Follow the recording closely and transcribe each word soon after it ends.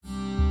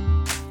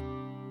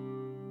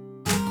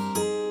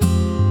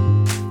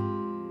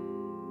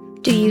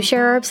Do you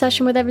share our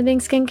obsession with everything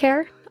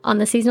skincare? On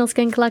the Seasonal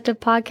Skin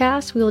Collective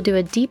podcast, we will do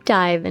a deep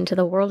dive into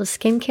the world of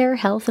skincare,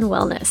 health, and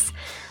wellness.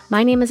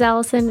 My name is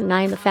Allison, and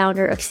I am the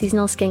founder of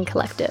Seasonal Skin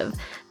Collective,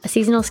 a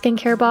seasonal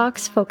skincare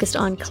box focused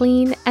on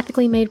clean,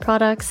 ethically made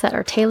products that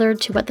are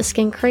tailored to what the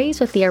skin craves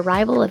with the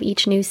arrival of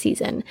each new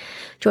season.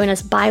 Join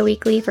us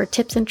bi-weekly for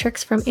tips and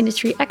tricks from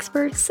industry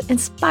experts,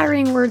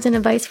 inspiring words and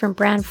advice from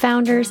brand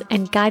founders,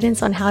 and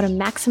guidance on how to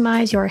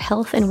maximize your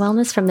health and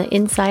wellness from the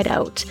inside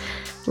out.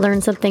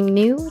 Learn something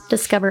new,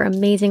 discover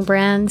amazing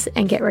brands,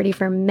 and get ready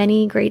for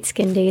many great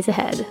skin days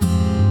ahead.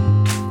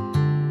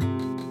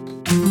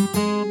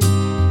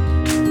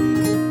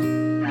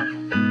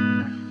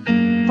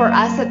 For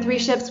us at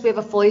 3Ships, we have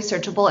a fully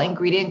searchable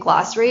ingredient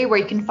glossary where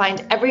you can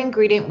find every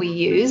ingredient we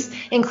use,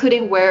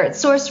 including where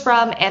it's sourced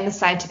from and the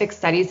scientific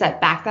studies that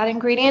back that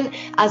ingredient,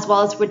 as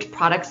well as which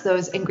products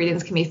those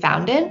ingredients can be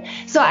found in.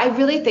 So I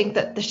really think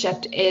that the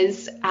shift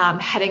is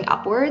heading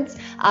upwards,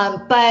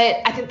 but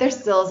I think there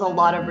still is a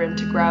lot of room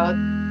to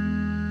grow.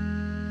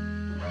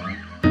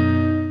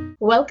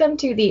 Welcome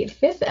to the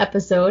 5th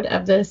episode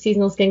of the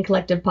Seasonal Skin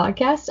Collective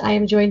podcast. I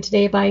am joined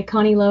today by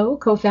Connie Lowe,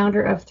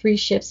 co-founder of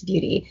 3Ships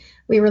Beauty.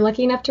 We were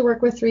lucky enough to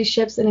work with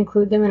 3Ships and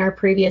include them in our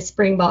previous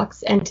spring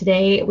box, and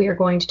today we are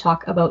going to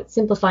talk about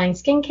simplifying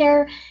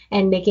skincare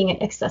and making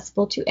it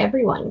accessible to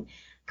everyone.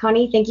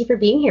 Connie, thank you for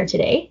being here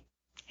today.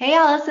 Hey,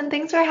 Allison,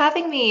 thanks for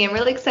having me. I'm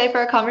really excited for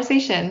our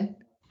conversation.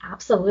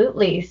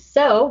 Absolutely.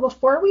 So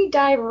before we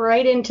dive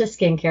right into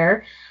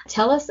skincare,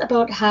 tell us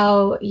about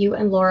how you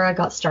and Laura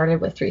got started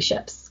with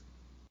 3Ships.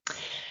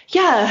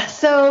 Yeah,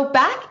 so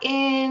back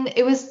in,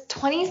 it was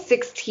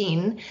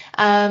 2016,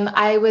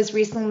 I was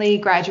recently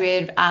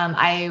graduated.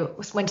 I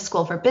went to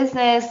school for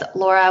business.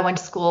 Laura went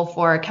to school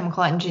for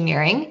chemical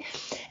engineering.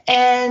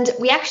 And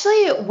we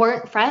actually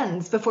weren't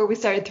friends before we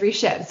started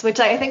 3Ships, which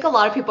I think a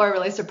lot of people are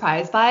really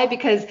surprised by,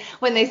 because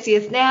when they see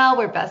us now,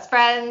 we're best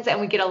friends and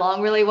we get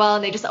along really well.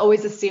 And they just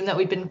always assume that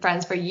we've been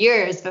friends for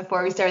years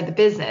before we started the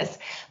business.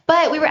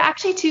 But we were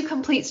actually two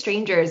complete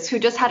strangers who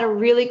just had a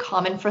really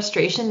common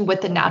frustration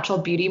with the natural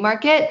beauty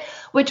market,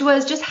 which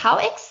was just how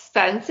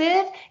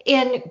expensive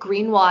and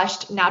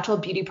greenwashed natural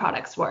beauty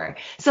products were.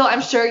 So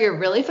I'm sure you're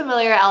really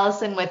familiar,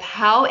 Allison, with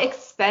how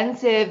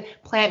expensive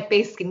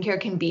plant-based skincare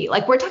can be.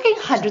 Like, we're talking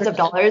hundreds of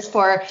dollars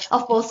for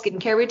a full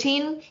skincare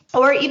routine,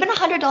 or even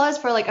 $100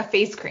 for like a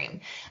face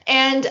cream.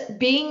 And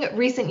being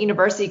recent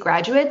university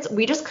graduates,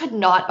 we just could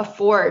not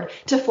afford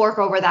to fork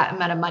over that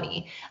amount of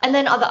money. And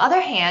then on the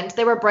other hand,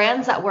 there were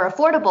brands that were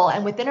affordable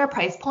and within our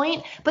price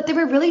point, but they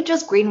were really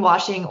just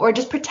greenwashing or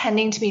just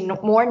pretending to be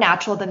more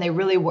natural than they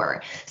really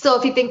were. So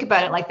if you think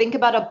about it, like think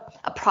about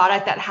a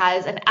product that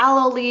has an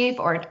aloe leaf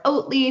or an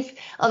oat leaf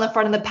on the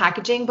front of the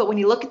packaging, but when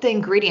you look at the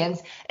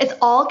ingredients, it's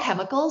all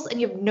chemicals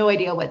and you have no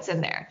idea what's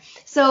in there.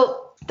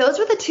 So those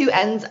were the two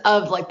ends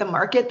of like the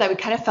market that we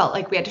kind of felt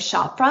like we had to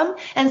shop from.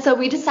 And so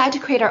we decided to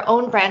create our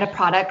own brand of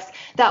products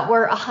that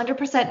were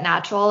 100%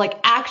 natural, like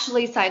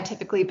actually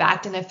scientifically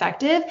backed and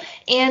effective,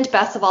 and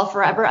best of all,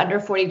 forever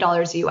under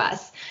 $40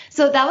 US.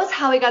 So that was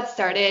how we got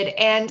started.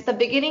 And the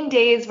beginning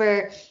days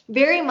were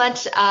very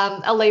much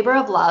a labor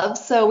of love.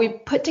 So we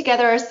put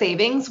together our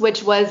savings,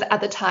 which was at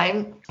the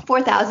time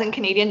 4,000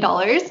 Canadian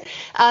dollars.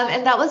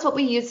 And that was what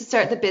we used to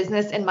start the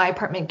business in my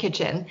apartment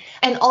kitchen.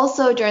 And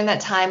also during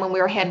that time when we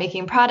were hand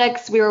making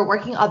products, we were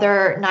working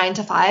other 9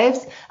 to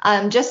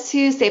 5s just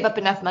to save up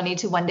enough money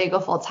to one day go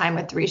full time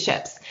with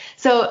 3Ships.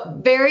 So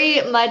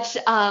very much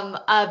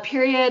a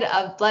period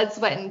of blood,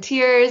 sweat, and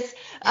tears.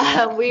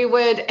 We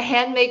would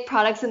hand make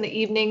products in the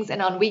evenings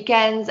and on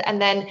weekends.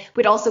 And then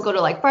we'd also go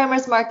to like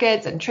farmers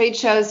markets and trade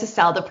shows to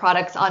sell the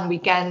products on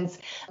weekends.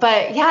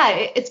 But yeah,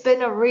 it's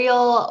been a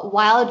real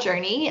wild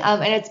journey.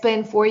 And it's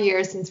been 4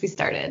 years since we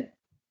started.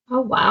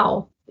 Oh,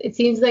 wow. It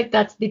seems like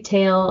that's the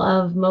tale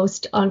of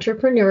most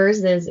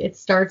entrepreneurs. Is it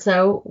starts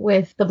out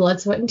with the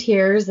blood, sweat, and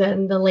tears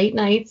and the late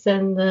nights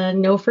and the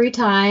no free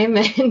time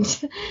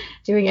and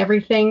doing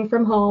everything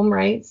from home,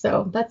 right?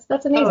 So that's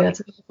amazing. Oh,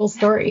 that's a cool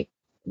story.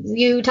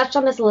 You touched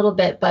on this a little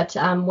bit, but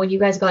when you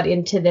guys got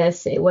into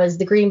this, it was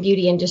the green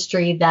beauty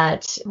industry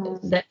that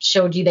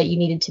showed you that you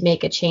needed to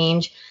make a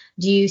change.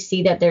 Do you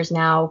see that there's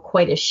now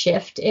quite a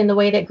shift in the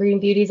way that green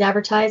beauty is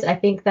advertised? I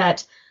think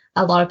that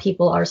a lot of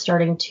people are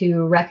starting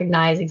to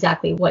recognize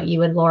exactly what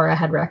you and Laura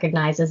had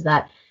recognized, is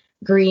that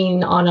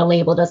green on a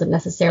label doesn't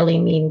necessarily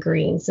mean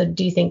green. So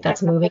do you think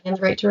that's moving in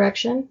the right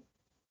direction?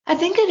 I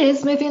think it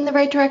is moving in the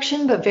right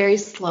direction, but very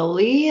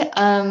slowly.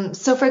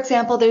 So for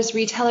example, there's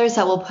retailers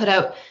that will put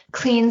out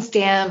clean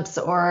stamps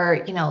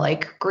or,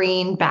 like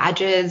green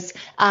badges,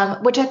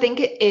 which I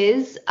think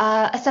is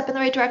a step in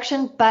the right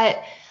direction.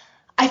 But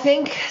I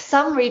think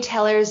some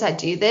retailers that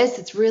do this,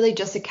 it's really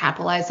just to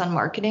capitalize on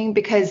marketing,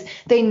 because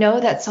they know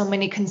that so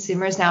many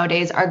consumers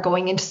nowadays are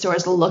going into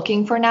stores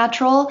looking for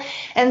natural.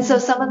 And so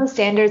some of the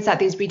standards that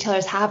these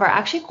retailers have are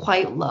actually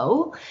quite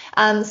low.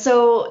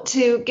 So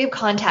to give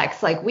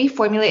context, like we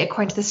formulate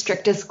according to the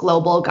strictest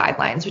global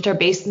guidelines, which are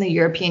based in the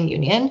European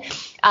Union.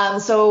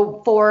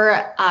 So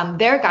for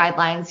their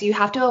guidelines, you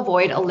have to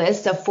avoid a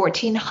list of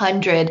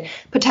 1,400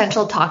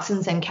 potential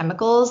toxins and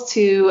chemicals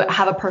to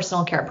have a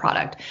personal care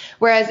product.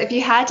 Whereas if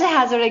you had to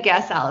hazard a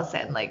guess,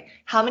 Allison, like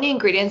how many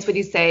ingredients would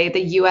you say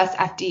the US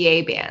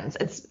FDA bans?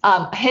 It's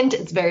hint,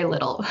 it's very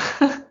little.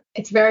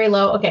 It's very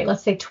low. Okay,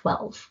 let's say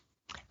 12.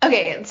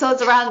 Okay, so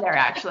it's around there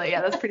actually. Yeah,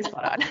 that's pretty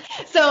spot on.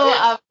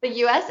 So the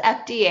US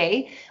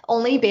FDA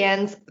only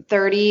bans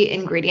 30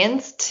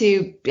 ingredients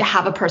to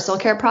have a personal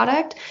care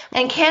product,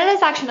 and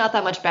Canada's actually not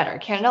that much better.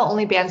 Canada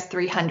only bans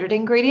 300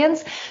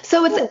 ingredients.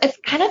 So it's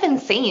kind of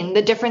insane,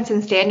 the difference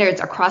in standards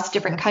across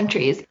different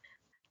countries.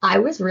 I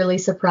was really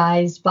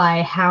surprised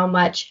by how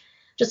much,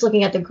 just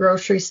looking at the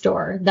grocery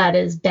store, that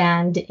is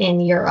banned in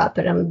Europe.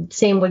 And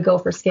same would go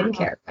for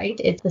skincare,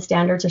 right? The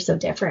standards are so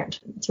different.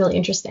 It's really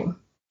interesting.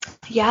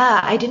 Yeah,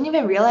 I didn't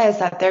even realize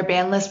that their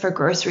ban list for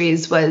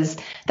groceries was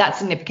that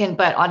significant.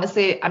 But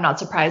honestly, I'm not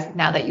surprised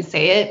now that you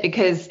say it,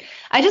 because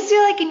I just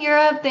feel like in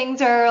Europe,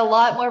 things are a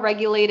lot more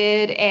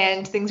regulated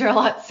and things are a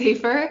lot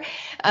safer.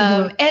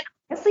 And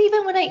honestly,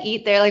 even when I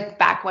eat there, like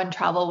back when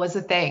travel was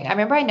a thing, I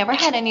remember I never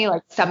had any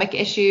like stomach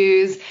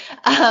issues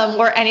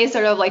or any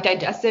sort of like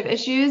digestive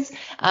issues.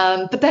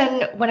 But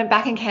then when I'm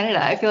back in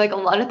Canada, I feel like a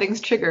lot of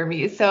things trigger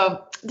me.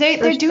 So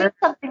they're doing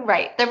something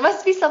right. There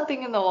must be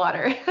something in the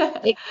water.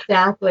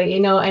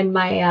 Exactly. And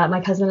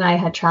my cousin and I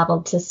had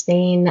traveled to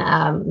Spain,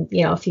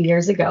 a few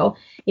years ago.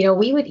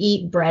 We would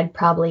eat bread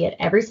probably at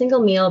every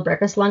single meal,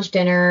 breakfast, lunch,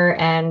 dinner,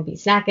 and be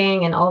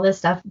snacking and all this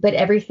stuff. But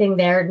everything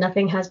there,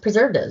 nothing has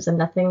preservatives and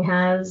nothing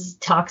has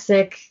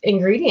toxic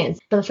ingredients.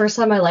 For the first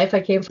time in my life,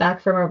 I came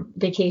back from a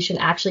vacation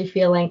actually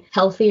feeling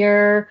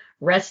healthier,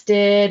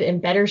 rested, in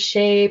better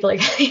shape.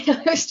 Like,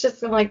 it was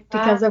just like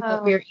because of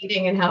what we were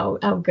eating and how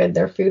good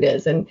their food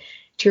is, and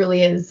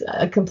truly is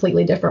a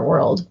completely different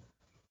world.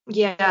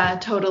 Yeah,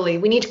 totally.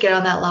 We need to get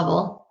on that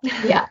level.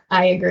 Yeah,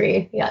 I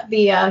agree. Yeah,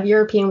 the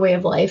European way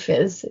of life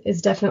is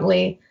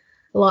definitely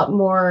a lot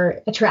more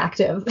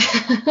attractive.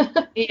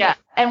 Yeah.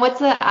 And what's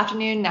the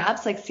afternoon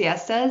naps, like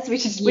siestas? We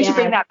should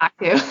bring that back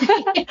too.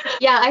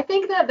 Yeah, I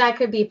think that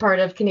could be part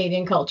of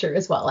Canadian culture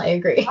as well. I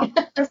agree.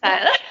 100%.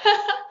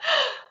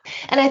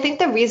 And I think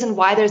the reason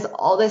why there's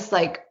all this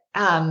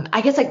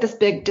I guess like this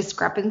big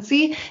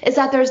discrepancy is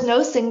that there's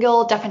no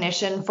single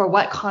definition for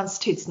what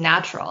constitutes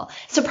natural.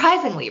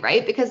 Surprisingly,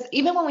 right? Because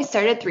even when we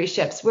started Three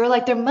Ships, we were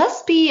like, there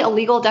must be a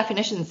legal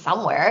definition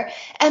somewhere,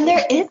 and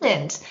there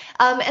isn't.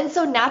 And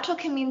so natural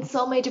can mean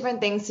so many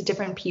different things to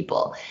different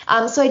people.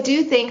 So I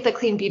do think the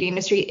clean beauty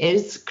industry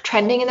is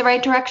trending in the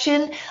right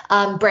direction.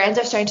 Brands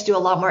are starting to do a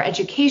lot more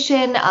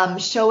education,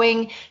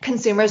 showing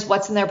consumers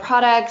what's in their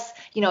products,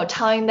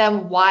 telling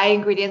them why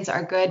ingredients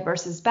are good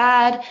versus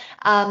bad.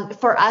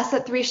 For us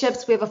at Three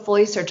Ships, we have a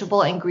fully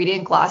searchable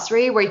ingredient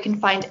glossary where you can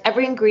find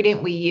every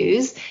ingredient we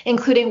use,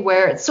 including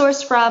where it's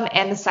sourced from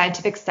and the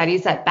scientific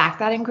studies that back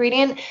that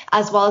ingredient,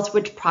 as well as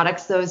which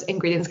products those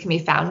ingredients can be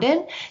found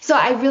in. So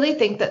I really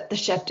think that the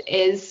shift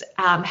is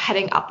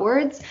heading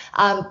upwards,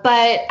 but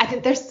I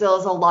think there still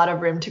is a lot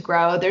of room to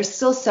grow. There's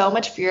still so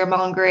much fear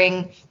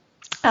mongering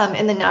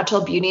in the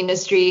natural beauty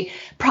industry.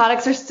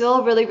 Products are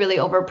still really, really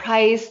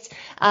overpriced.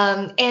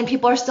 And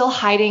people are still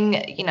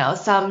hiding,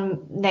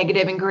 some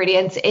negative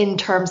ingredients in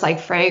terms like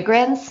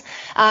fragrance.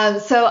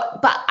 But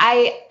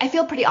I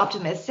feel pretty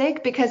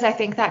optimistic because I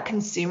think that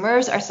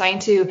consumers are starting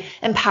to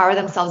empower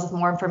themselves with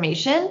more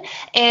information.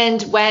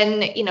 And when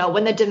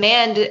the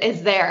demand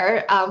is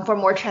there for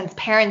more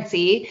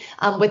transparency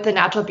with the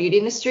natural beauty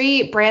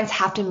industry, brands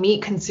have to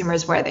meet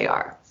consumers where they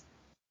are.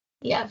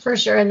 Yeah, for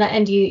sure.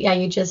 And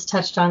you just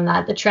touched on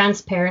that. The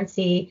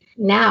transparency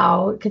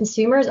now,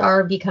 consumers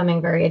are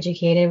becoming very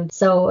educated.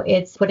 So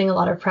it's putting a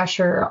lot of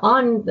pressure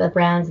on the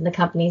brands and the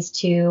companies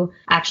to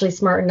actually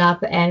smarten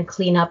up and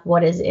clean up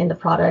what is in the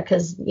product.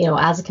 Because,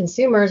 as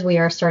consumers, we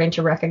are starting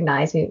to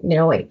recognize,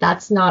 wait,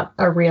 that's not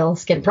a real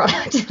skin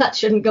product. That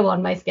shouldn't go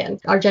on my skin.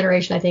 Our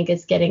generation, I think,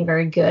 is getting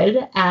very good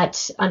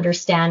at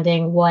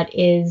understanding what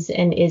is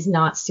and is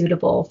not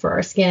suitable for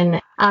our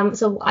skin.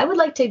 So I would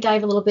like to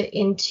dive a little bit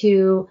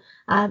into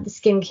the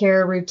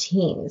skincare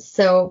routines.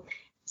 So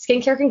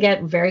skincare can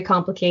get very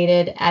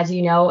complicated, as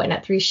you know, and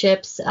at Three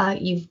Ships,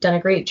 you've done a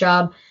great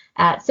job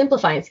at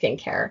simplifying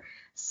skincare.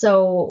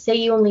 So say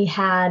you only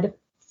had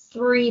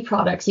 3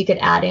 products you could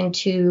add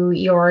into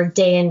your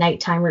day and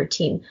nighttime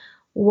routine.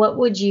 What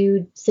would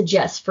you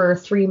suggest for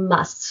 3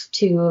 musts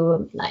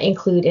to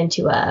include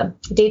into a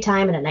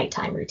daytime and a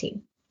nighttime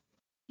routine?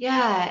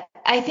 Yeah,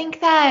 I think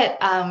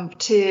that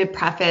to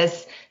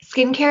preface,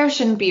 skincare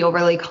shouldn't be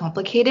overly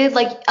complicated.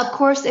 Like, of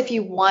course, if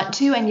you want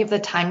to and you have the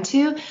time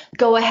to,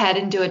 go ahead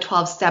and do a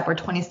 12-step or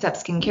 20-step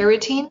skincare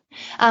routine.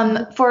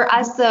 For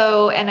us,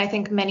 though, and I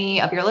think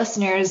many of your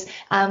listeners,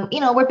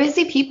 we're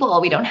busy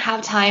people. We don't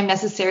have time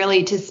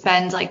necessarily to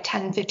spend like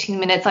 10, 15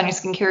 minutes on your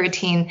skincare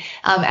routine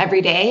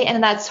every day,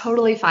 and that's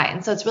totally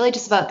fine. So it's really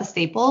just about the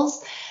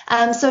staples.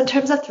 So in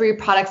terms of 3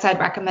 products I'd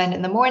recommend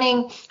in the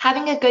morning,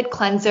 having a good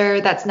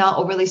cleanser that's not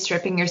overly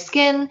stripping your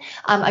skin,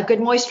 a good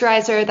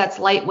moisturizer that's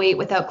lightweight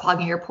without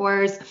clogging your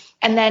pores,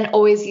 and then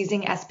always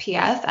using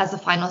SPF as a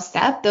final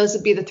step. Those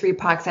would be the 3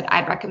 products that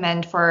I'd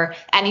recommend for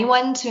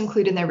anyone to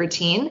include in their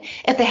routine.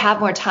 If they have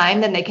more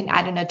time, then they can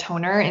add in a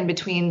toner in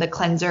between the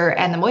cleanser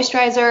and the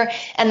moisturizer.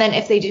 And then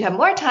if they do have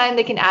more time,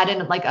 they can add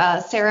in like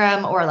a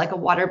serum or like a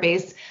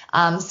water-based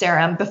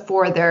serum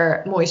before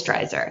their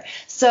moisturizer.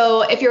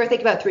 So if you were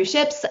thinking about 3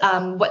 ships,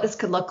 what this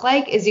could look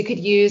like is you could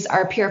use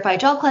our Purify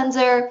Gel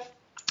Cleanser,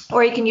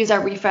 or you can use our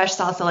Refresh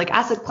Salicylic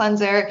Acid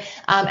Cleanser,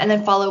 and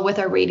then follow with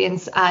our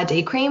Radiance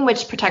Day Cream,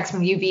 which protects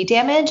from UV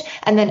damage,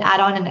 and then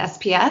add on an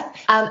SPF.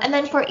 And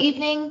then for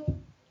evening,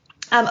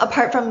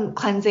 apart from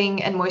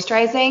cleansing and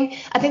moisturizing,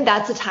 I think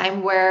that's a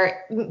time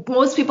where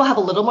most people have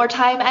a little more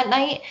time at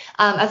night,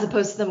 as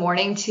opposed to the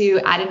morning,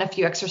 to add in a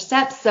few extra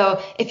steps.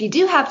 So if you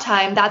do have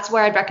time, that's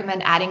where I'd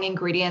recommend adding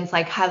ingredients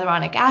like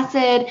hyaluronic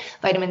acid,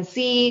 vitamin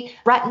C,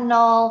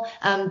 retinol,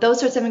 those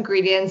sorts of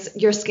ingredients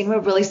your skin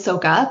will really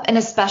soak up, and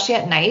especially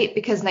at night,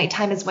 because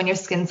nighttime is when your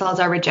skin cells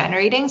are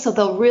regenerating. So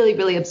they'll really,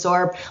 really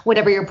absorb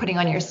whatever you're putting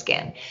on your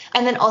skin.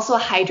 And then also a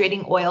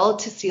hydrating oil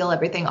to seal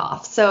everything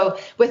off. So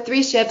with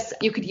 3 ships,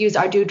 you could use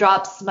our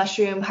Dewdrops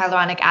Mushroom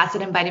Hyaluronic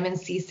Acid and Vitamin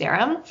C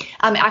Serum.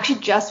 Actually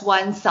just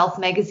won Self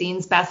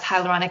Magazine's Best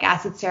Hyaluronic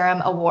Acid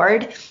Serum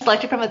Award,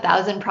 selected from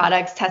 1,000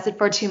 products, tested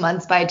for 2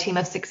 months by a team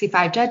of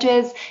 65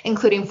 judges,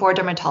 including 4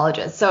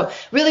 dermatologists. So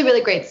really,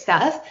 really great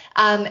stuff.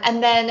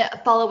 And then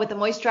follow with a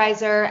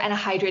moisturizer and a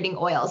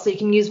hydrating oil. So you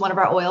can use one of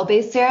our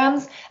oil-based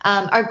serums.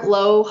 Our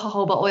Glow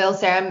Jojoba Oil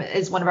Serum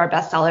is one of our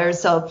best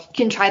sellers, so you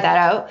can try that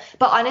out.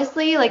 But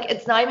honestly, like,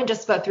 it's not even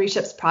just about 3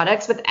 ships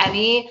products. With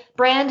any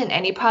brand and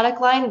any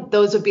product line,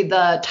 those would be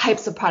the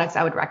types of products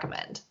I would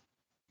recommend.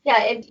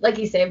 Yeah, like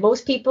you say,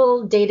 most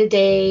people day to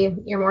day,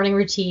 your morning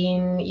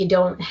routine, you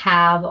don't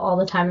have all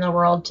the time in the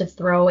world to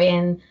throw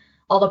in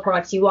all the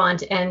products you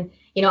want. And,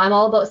 you know, I'm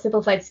all about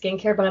simplified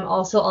skincare, but I'm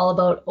also all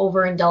about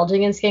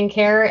overindulging in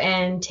skincare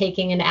and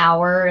taking an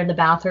hour in the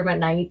bathroom at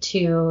night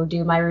to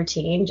do my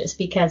routine just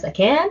because I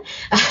can.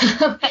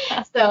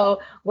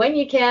 So when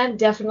you can,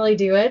 definitely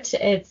do it.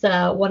 It's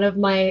one of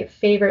my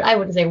favorite, I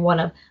wouldn't say one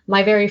of,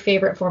 my very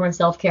favorite form of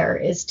self-care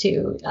is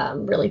to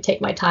really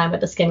take my time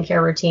with the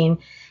skincare routine.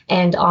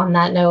 And on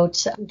that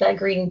note, the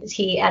green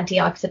tea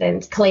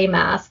antioxidant clay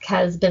mask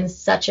has been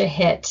such a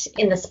hit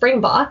in the spring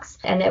box,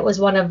 and it was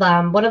one of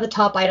the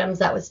top items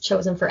that was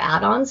chosen for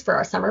add-ons for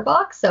our summer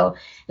box. So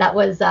that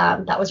was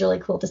really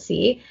cool to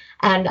see,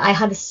 and I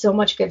had so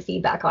much good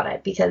feedback on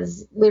it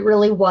because it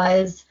really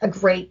was a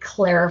great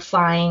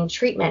clarifying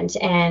treatment,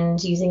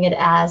 and using it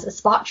as a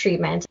spot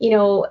treatment. You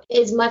know,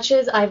 as much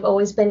as I've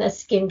always been a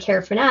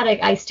skincare fanatic,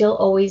 I still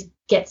always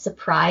get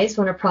surprised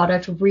when a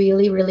product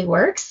really, really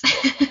works.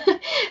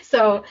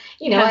 So,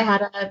 you know, yeah. I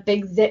had a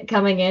big zit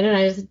coming in and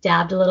I just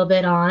dabbed a little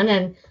bit on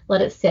and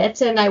let it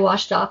sit, and I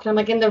washed off, and I'm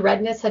like, and the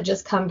redness had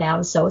just come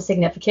down so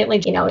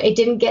significantly. You know, it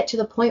didn't get to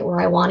the point where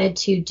I wanted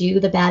to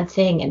do the bad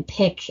thing and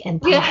pick and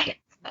pop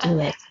do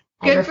it.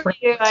 Good for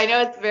you. I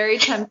know it's very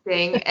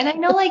tempting. And I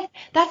know, like,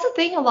 that's the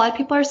thing. A lot of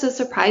people are so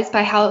surprised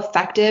by how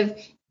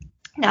effective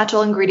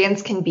natural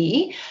ingredients can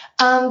be.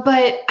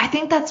 But I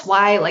think that's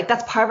why, like,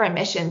 that's part of our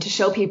mission, to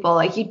show people,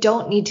 like, you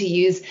don't need to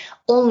use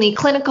only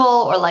clinical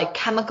or like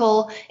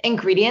chemical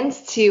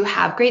ingredients to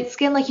have great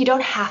skin. Like, you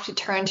don't have to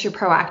turn to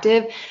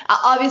proactive.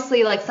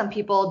 Obviously, like, some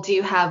people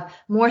do have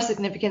more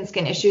significant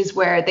skin issues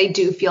where they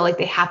do feel like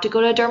they have to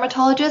go to a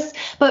dermatologist.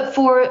 But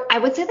for, I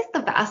would say, like,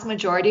 the vast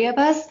majority of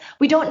us,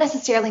 we don't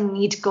necessarily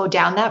need to go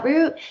down that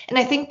route. And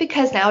I think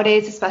because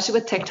nowadays, especially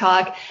with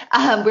TikTok,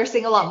 we're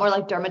seeing a lot more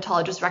like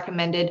dermatologist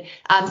recommended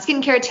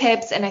skincare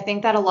tips. And I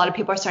think that a lot of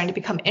people are starting to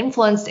become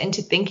influenced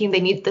into thinking they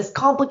need this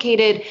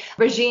complicated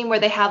regime where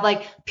they have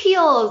like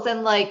peels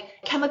and like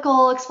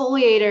chemical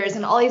exfoliators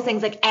and all these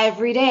things like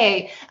every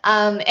day.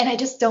 And I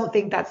just don't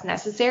think that's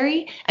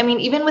necessary. I mean,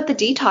 even with the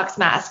detox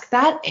mask,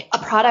 that a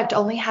product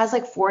only has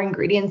like 4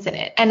 ingredients in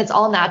it, and it's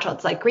all natural.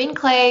 It's like green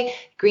clay,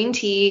 green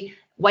tea,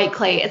 white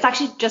clay. It's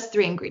actually just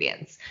 3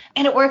 ingredients,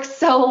 and it works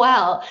so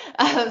well.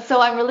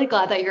 So I'm really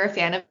glad that you're a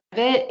fan of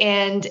it,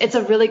 and it's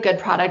a really good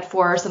product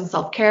for some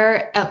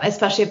self-care,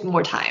 especially if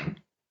more time.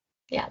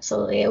 Yeah,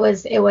 absolutely. It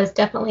was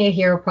definitely a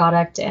hero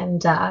product,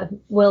 and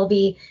will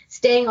be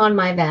staying on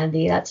my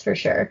vanity, that's for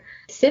sure.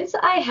 Since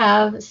I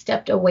have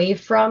stepped away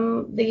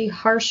from the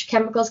harsh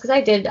chemicals,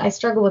 because I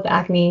struggled with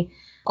acne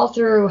all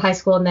through high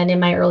school, and then in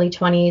my early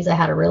 20s, I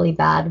had a really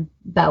bad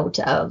bout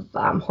of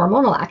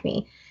hormonal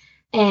acne.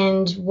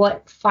 And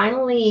what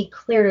finally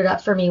cleared it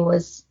up for me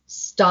was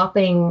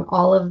stopping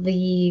all of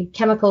the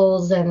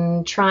chemicals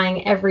and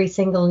trying every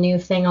single new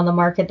thing on the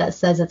market that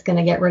says it's going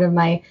to get rid of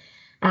my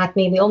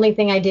acne. The only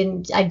thing I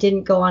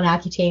didn't go on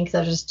Accutane because I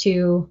was just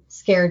too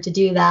scared to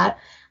do that.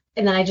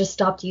 And then I just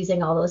stopped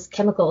using all those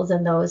chemicals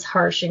and those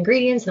harsh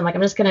ingredients. And I'm like,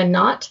 I'm just going to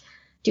not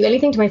do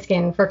anything to my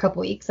skin for a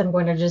couple weeks. I'm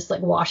going to just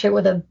like wash it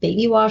with a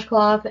baby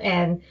washcloth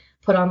and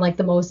put on like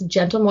the most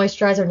gentle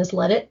moisturizer and just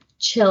let it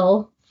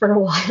chill for a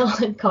while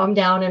and calm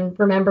down and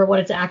remember what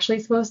it's actually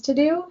supposed to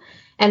do.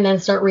 And then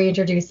start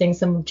reintroducing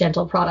some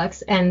gentle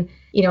products. And,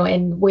 you know,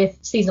 and with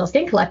Seasonal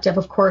Skin Collective,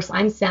 of course,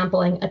 I'm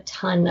sampling a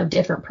ton of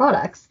different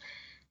products.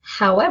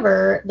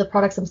 However, the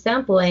products I'm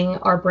sampling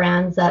are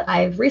brands that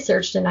I've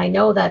researched and I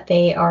know that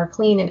they are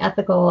clean and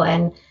ethical,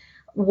 and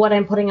what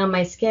I'm putting on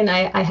my skin,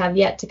 I have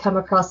yet to come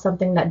across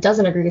something that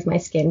doesn't agree with my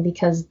skin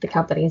because the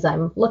companies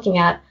I'm looking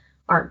at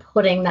aren't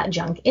putting that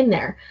junk in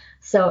there.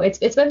 So it's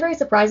been very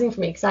surprising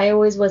for me because I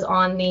always was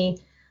on the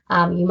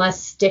you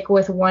must stick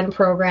with one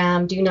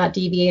program, do not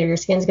deviate or your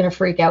skin's going to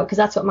freak out, because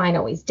that's what mine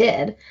always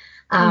did.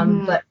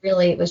 But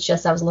really it was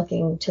just I was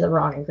looking to the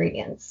wrong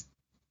ingredients.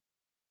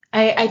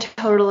 I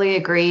totally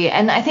agree.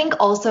 And I think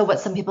also what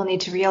some people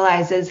need to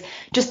realize is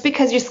just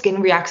because your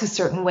skin reacts a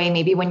certain way,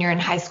 maybe when you're in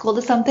high school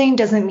to something,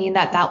 doesn't mean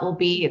that that will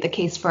be the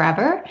case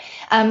forever.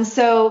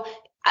 So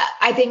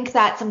I think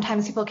that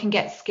sometimes people can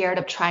get scared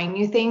of trying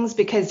new things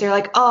because they're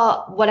like,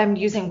 oh, what I'm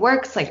using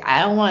works. Like,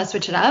 I don't want to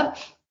switch it up.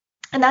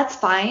 And that's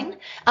fine.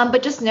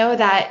 But just know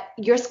that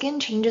your skin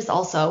changes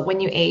also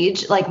when you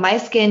age. Like my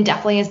skin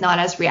definitely is not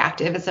as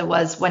reactive as it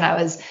was when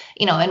I was,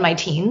 in my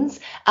teens.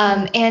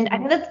 And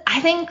I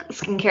think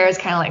skincare is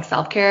kind of like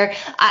self-care.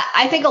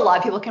 I think a lot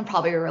of people can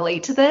probably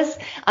relate to this.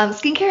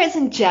 Skincare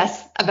isn't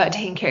just about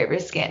taking care of your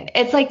skin.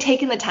 It's like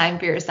taking the time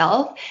for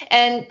yourself.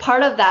 And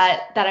part of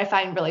that I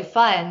find really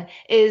fun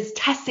is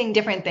testing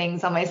different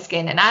things on my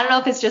skin. And I don't know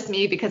if it's just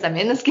me because I'm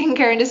in the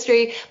skincare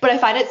industry, but I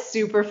find it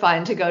super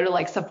fun to go to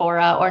like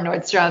Sephora or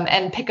Nordstrom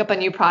and pick up a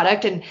new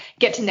product and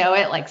get to know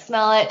it, like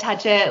smell it,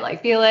 touch it,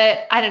 like feel it.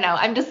 I don't know.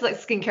 I'm just like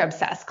skincare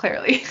obsessed,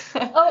 clearly.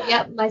 Oh,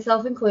 yeah, myself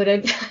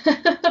included.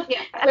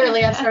 Yeah.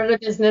 Clearly, I've started a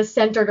business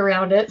centered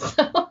around it.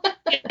 So.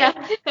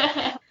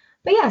 Yeah.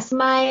 But yes,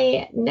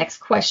 my next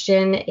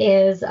question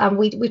is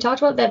we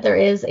talked about that there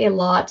is a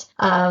lot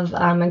of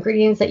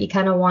ingredients that you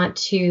kind of want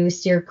to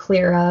steer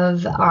clear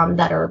of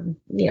that are,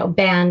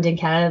 banned in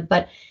Canada.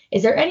 But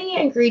is there any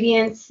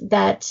ingredients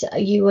that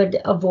you would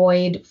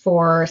avoid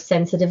for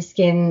sensitive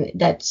skin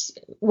that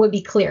would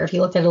be clear if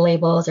you looked at a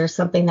label? Is there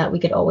something that we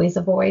could always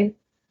avoid?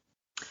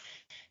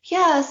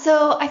 Yeah,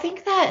 so I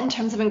think that in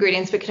terms of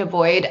ingredients we could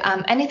avoid,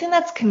 anything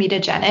that's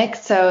comedogenic,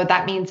 so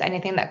that means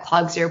anything that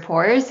clogs your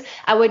pores,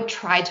 I would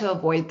try to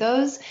avoid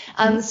those.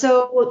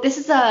 So this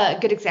is a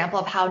good example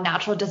of how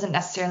natural doesn't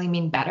necessarily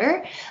mean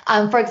better.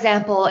 For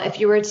example,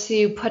 if you were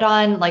to put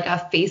on like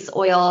a face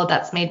oil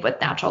that's made with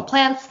natural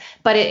plants,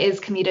 but it is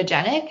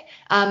comedogenic,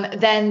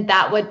 then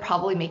that would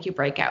probably make you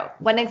break out.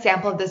 One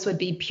example of this would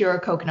be pure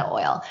coconut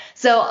oil.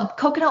 So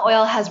coconut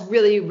oil has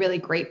really, really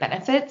great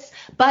benefits,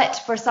 but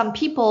for some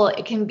people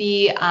it can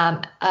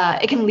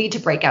lead to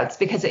breakouts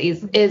because it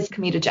is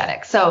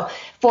comedogenic. So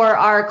for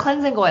our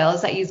cleansing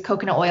oils that use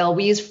coconut oil,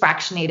 we use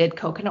fractionated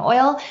coconut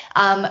oil.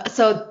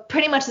 So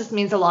pretty much this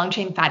means the long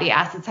chain fatty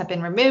acids have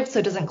been removed, so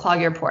it doesn't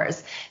clog your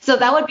pores. So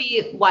that would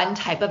be one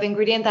type of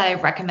ingredient that I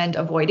recommend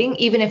avoiding,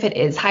 even if it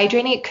is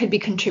hydrating, it could be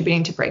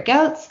contributing to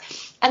breakouts.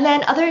 And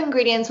then other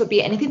ingredients would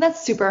be anything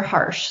that's super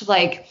harsh,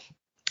 like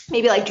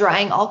maybe like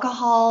drying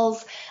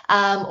alcohols,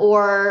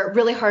 or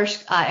really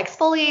harsh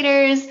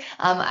exfoliators.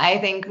 I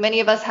think many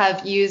of us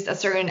have used a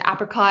certain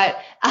apricot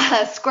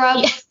scrub.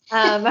 Yes.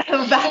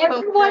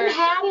 Everyone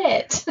had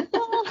it.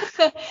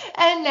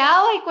 And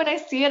now, like when I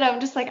see it,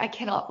 I'm just like, I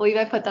cannot believe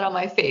I put that on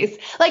my face.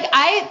 Like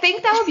I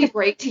think that would be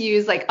great to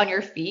use like on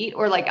your feet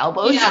or like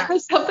elbows or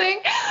something,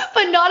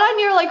 but not on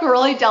your like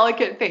really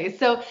delicate face.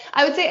 So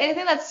I would say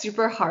anything that's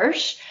super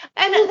harsh.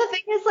 And the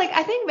thing is, like,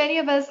 I think many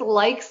of us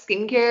like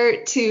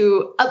skincare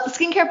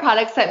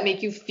products that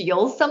make you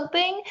feel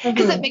something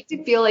because it makes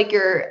you feel like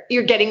you're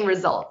getting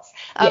results.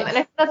 And I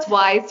think that's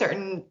why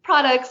certain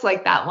products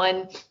like that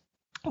one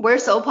were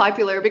so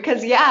popular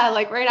because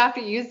like right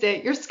after you used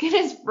it, your skin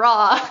is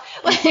raw,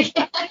 like you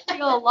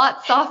feel a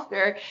lot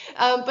softer.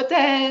 But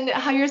then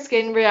how your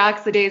skin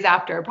reacts the days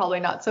after, probably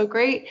not so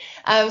great.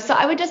 So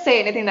I would just say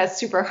anything that's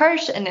super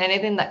harsh and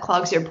anything that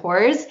clogs your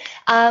pores.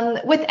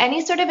 With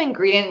any sort of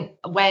ingredient,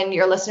 when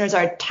your listeners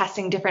are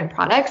testing different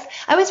products,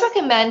 I always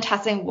recommend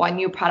testing one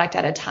new product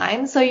at a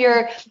time. So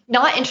you're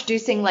not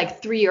introducing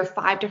like 3 or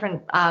 5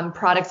 different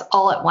products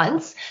all at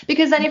once,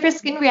 because then if your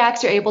skin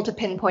reacts, you're able to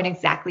pinpoint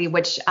exactly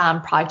which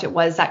product it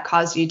was that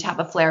caused you to have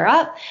a flare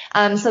up.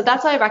 So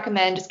that's what I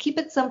recommend. Just keep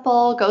it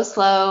simple, go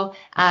slow,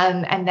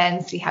 and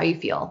then see how you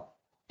feel.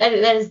 That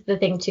is the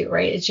thing too,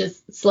 right? It's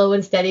just slow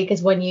and steady,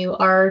 because when you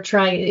are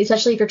trying,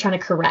 especially if you're trying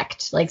to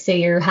correct, like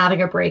say you're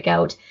having a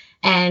breakout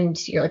and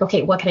you're like,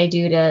 okay, what can I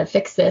do to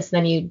fix this? And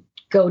then you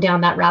go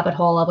down that rabbit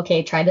hole of,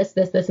 okay, try this,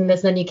 this, this, and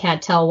this, and then you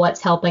can't tell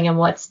what's helping and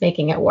what's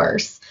making it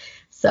worse.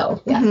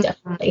 So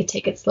definitely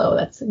take it slow.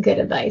 That's good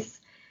advice.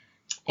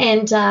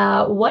 And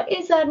what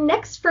is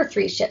next for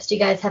Three Shifts? Do you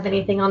guys have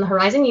anything on the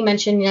horizon? You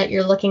mentioned that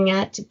you're looking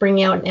at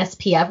bringing out an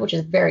SPF, which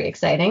is very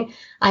exciting.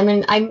 I'm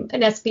an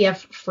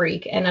SPF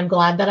freak, and I'm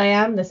glad that I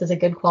am. This is a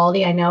good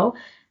quality, I know.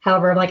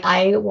 However,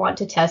 I want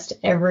to test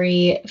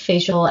every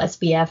facial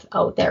SPF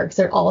out there because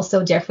they're all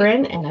so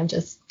different, and I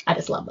just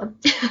love them.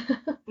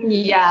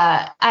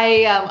 Yeah,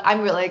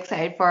 I'm really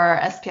excited for our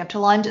SPF to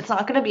launch. It's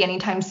not going to be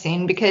anytime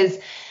soon because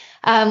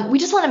We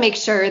just want to make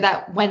sure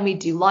that when we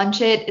do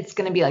launch it, it's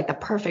going to be like the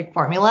perfect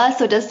formula.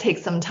 So it does take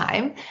some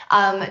time.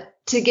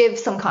 To give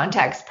some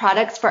context,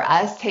 products for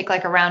us take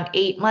like around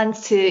 8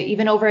 months to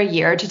even over a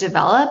year to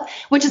develop,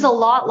 which is a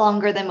lot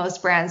longer than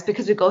most brands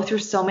because we go through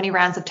so many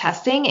rounds of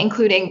testing,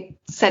 including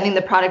sending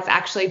the products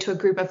actually to a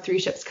group of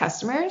 3Ships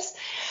customers.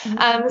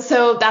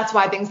 So that's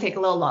why things take a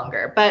little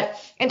longer. But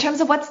in terms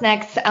of what's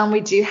next,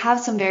 we do have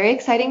some very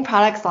exciting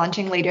products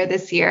launching later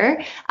this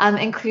year,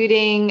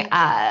 including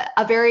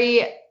a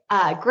very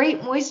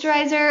great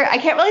moisturizer. I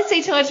can't really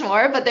say too much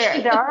more, but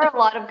there are a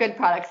lot of good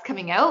products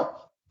coming out.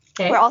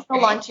 Okay. We're also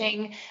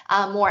launching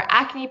more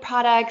acne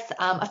products,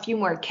 a few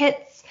more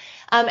kits.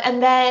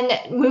 And then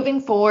moving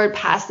forward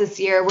past this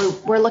year,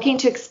 we're looking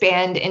to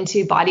expand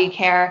into body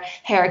care,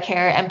 hair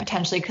care, and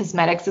potentially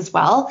cosmetics as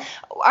well.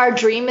 Our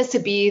dream is to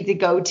be the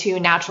go-to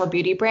natural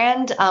beauty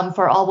brand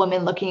for all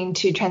women looking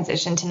to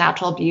transition to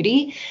natural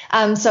beauty.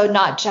 So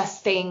not just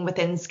staying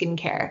within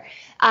skincare.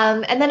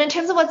 And then in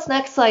terms of what's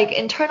next, like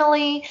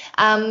internally,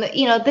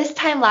 this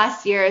time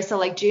last year, so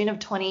like June of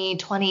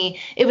 2020,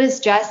 it was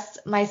just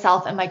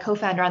myself and my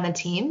co-founder on the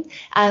team.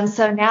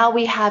 So now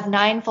we have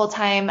 9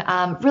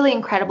 full-time, really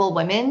incredible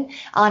women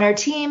on our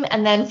team,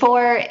 and then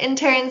 4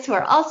 interns who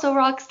are also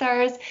rock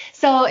stars.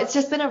 So it's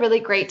just been a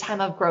really great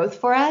time of growth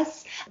for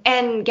us.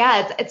 And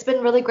yeah, it's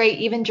been really great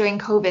even during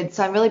COVID.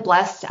 So I'm really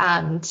blessed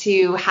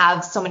to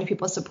have so many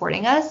people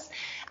supporting us.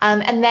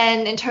 And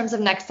then in terms of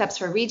next steps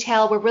for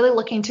retail, we're really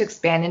looking to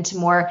expand into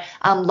more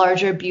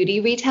larger beauty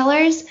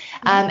retailers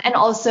and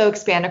also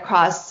expand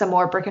across some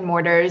more brick and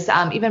mortars,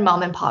 even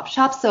mom and pop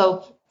shops.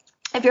 So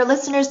if your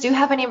listeners do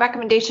have any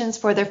recommendations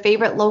for their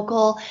favorite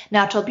local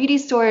natural beauty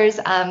stores,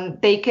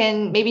 they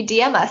can maybe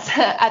DM us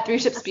at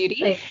 3Ships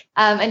Beauty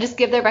and just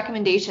give their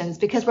recommendations,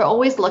 because we're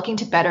always looking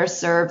to better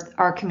serve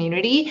our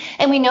community.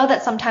 And we know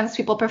that sometimes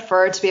people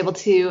prefer to be able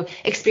to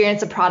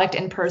experience a product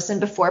in person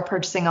before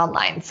purchasing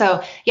online.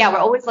 So yeah, we're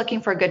always looking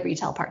for good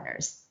retail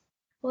partners.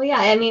 Well, yeah,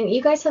 I mean,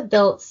 you guys have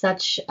built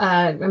such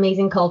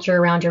amazing culture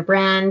around your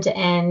brand,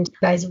 and you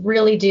guys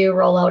really do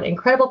roll out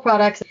incredible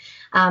products.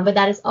 But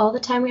that is all the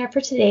time we have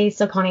for today.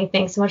 So Connie,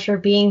 thanks so much for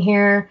being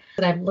here.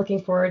 And I'm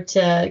looking forward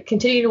to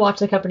continue to watch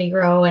the company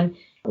grow, and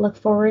look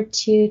forward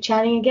to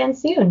chatting again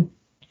soon.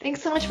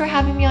 Thanks so much for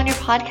having me on your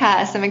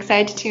podcast. I'm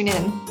excited to tune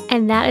in.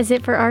 And that is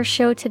it for our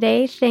show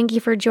today. Thank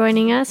you for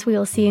joining us. We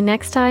will see you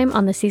next time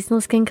on the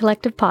Seasonal Skin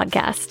Collective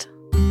podcast.